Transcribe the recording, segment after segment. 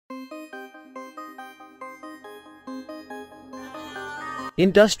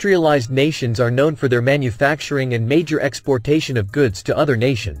Industrialized nations are known for their manufacturing and major exportation of goods to other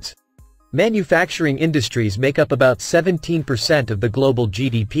nations. Manufacturing industries make up about 17% of the global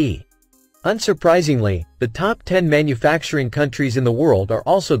GDP. Unsurprisingly, the top 10 manufacturing countries in the world are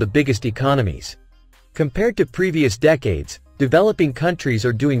also the biggest economies. Compared to previous decades, developing countries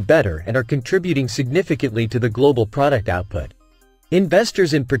are doing better and are contributing significantly to the global product output.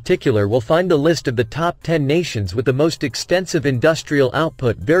 Investors in particular will find the list of the top 10 nations with the most extensive industrial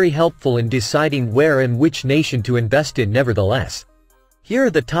output very helpful in deciding where and which nation to invest in. Nevertheless, here are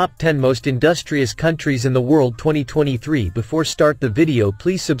the top 10 most industrious countries in the world 2023. Before start the video,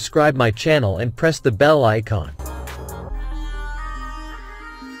 please subscribe my channel and press the bell icon.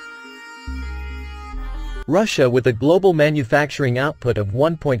 Russia, with a global manufacturing output of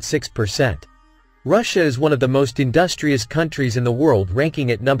 1.6%. Russia is one of the most industrious countries in the world, ranking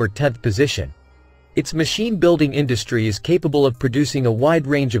at number 10th position. Its machine-building industry is capable of producing a wide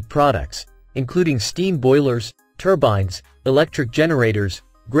range of products, including steam boilers, turbines, electric generators,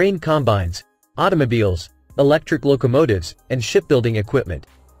 grain combines, automobiles, electric locomotives, and shipbuilding equipment.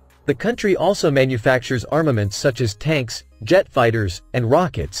 The country also manufactures armaments such as tanks, jet fighters, and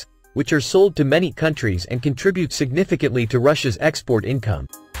rockets, which are sold to many countries and contribute significantly to Russia's export income.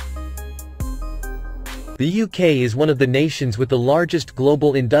 The UK is one of the nations with the largest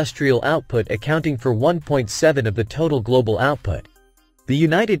global industrial output, accounting for 1.7% of the total global output. The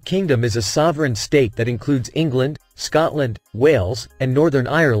United Kingdom is a sovereign state that includes England, Scotland, Wales, and Northern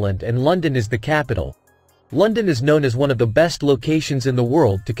Ireland, and London is the capital. London is known as one of the best locations in the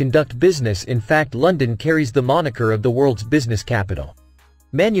world to conduct business. In fact, London carries the moniker of the world's business capital.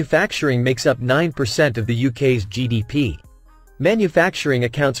 Manufacturing makes up 9% of the UK's GDP. Manufacturing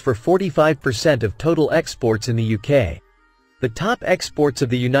accounts for 45% of total exports in the UK. The top exports of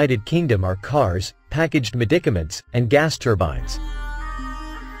the United Kingdom are cars, packaged medicaments, and gas turbines.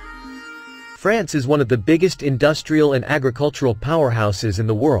 France is one of the biggest industrial and agricultural powerhouses in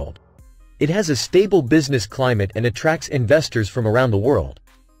the world. It has a stable business climate and attracts investors from around the world.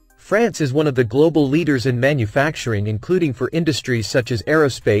 France is one of the global leaders in manufacturing, including for industries such as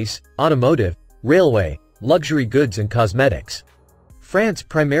aerospace, automotive, railway, luxury goods, and cosmetics. France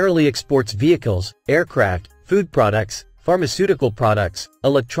primarily exports vehicles, aircraft, food products, pharmaceutical products,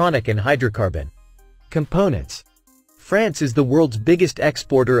 electronic and hydrocarbon components. France is the world's biggest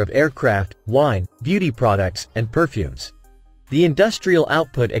exporter of aircraft, wine, beauty products, and perfumes. The industrial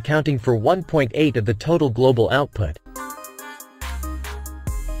output accounting for 1.8% of the total global output.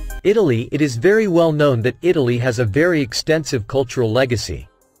 Italy. It is very well known that Italy has a very extensive cultural legacy.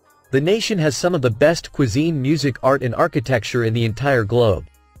 The nation has some of the best cuisine, music, art, and architecture in the entire globe.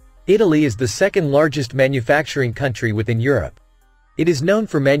 Italy is the second largest manufacturing country within Europe. It is known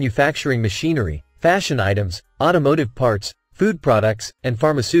for manufacturing machinery, fashion items, automotive parts, food products, and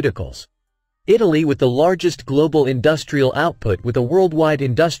pharmaceuticals. Italy, with the largest global industrial output with a worldwide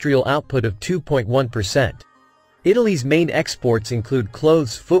industrial output of 2.1%. Italy's main exports include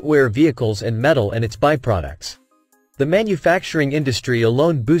clothes, footwear, vehicles, and metal and its byproducts. The manufacturing industry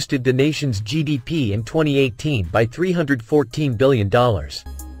alone boosted the nation's GDP in 2018 by $314 billion.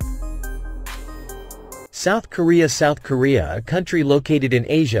 South Korea. South Korea, a country located in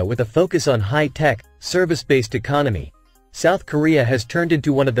Asia with a focus on high-tech, service-based economy. South Korea has turned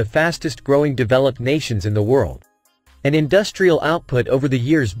into one of the fastest-growing developed nations in the world. An industrial output over the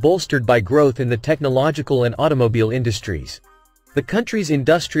years bolstered by growth in the technological and automobile industries. The country's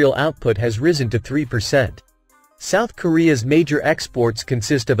industrial output has risen to 3%. South Korea's major exports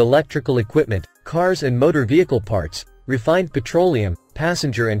consist of electrical equipment, cars and motor vehicle parts, refined petroleum,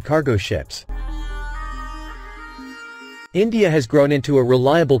 passenger and cargo ships. India has grown into a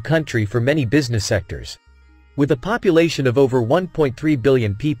reliable country for many business sectors. With a population of over 1.3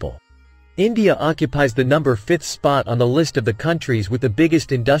 billion people, India occupies the number 5th spot on the list of the countries with the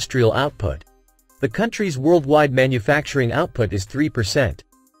biggest industrial output. The country's worldwide manufacturing output is 3%.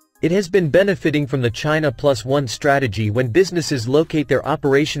 It has been benefiting from the China Plus One strategy when businesses locate their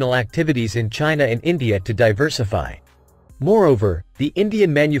operational activities in China and India to diversify. Moreover, the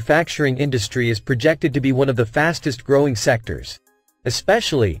Indian manufacturing industry is projected to be one of the fastest-growing sectors.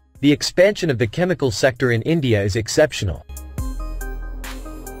 Especially, the expansion of the chemical sector in India is exceptional.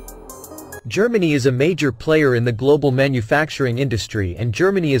 Germany is a major player in the global manufacturing industry, and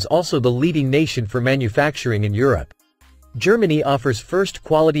Germany is also the leading nation for manufacturing in Europe. Germany offers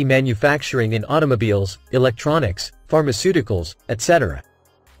first-quality manufacturing in automobiles, electronics, pharmaceuticals, etc.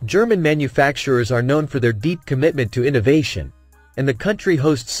 German manufacturers are known for their deep commitment to innovation, and the country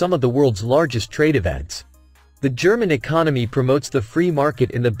hosts some of the world's largest trade events. The German economy promotes the free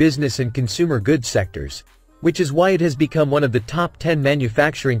market in the business and consumer goods sectors, which is why it has become one of the top 10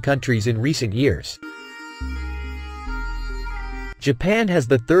 manufacturing countries in recent years. Japan has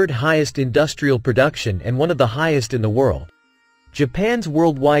the third highest industrial production and one of the highest in the world. Japan's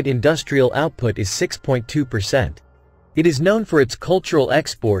worldwide industrial output is 6.2%. It is known for its cultural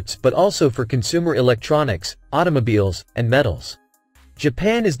exports but also for consumer electronics, automobiles, and metals.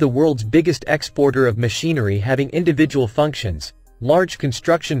 Japan is the world's biggest exporter of machinery having individual functions, large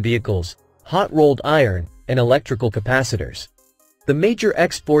construction vehicles, hot-rolled iron, and electrical capacitors. The major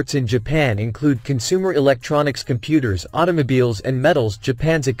exports in Japan include consumer electronics, computers, automobiles, and metals.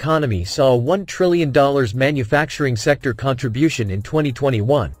 Japan's economy saw a $1 trillion manufacturing sector contribution in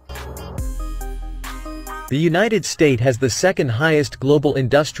 2021. The United States has the second highest global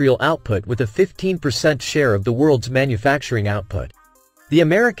industrial output with a 15% share of the world's manufacturing output. The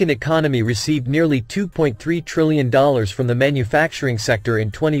American economy received nearly $2.3 trillion from the manufacturing sector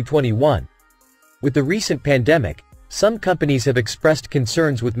in 2021. With the recent pandemic, some companies have expressed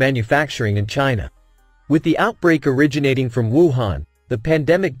concerns with manufacturing in China. With the outbreak originating from Wuhan, the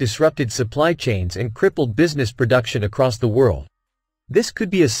pandemic disrupted supply chains and crippled business production across the world. This could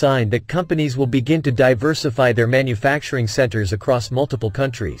be a sign that companies will begin to diversify their manufacturing centers across multiple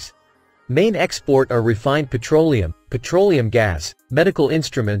countries. Main export are refined petroleum, petroleum gas, medical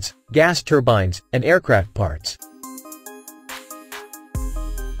instruments, gas turbines, and aircraft parts.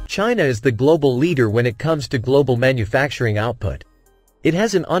 China is the global leader when it comes to global manufacturing output. It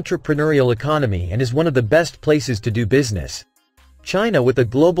has an entrepreneurial economy and is one of the best places to do business. China with a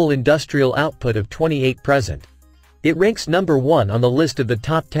global industrial output of 28 present. It ranks number 1 on the list of the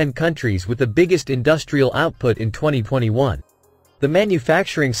top 10 countries with the biggest industrial output in 2021. The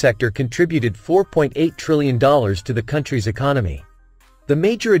manufacturing sector contributed $4.8 trillion to the country's economy. The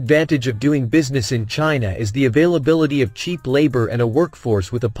major advantage of doing business in China is the availability of cheap labor and a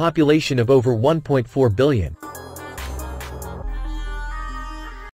workforce with a population of over 1.4 billion.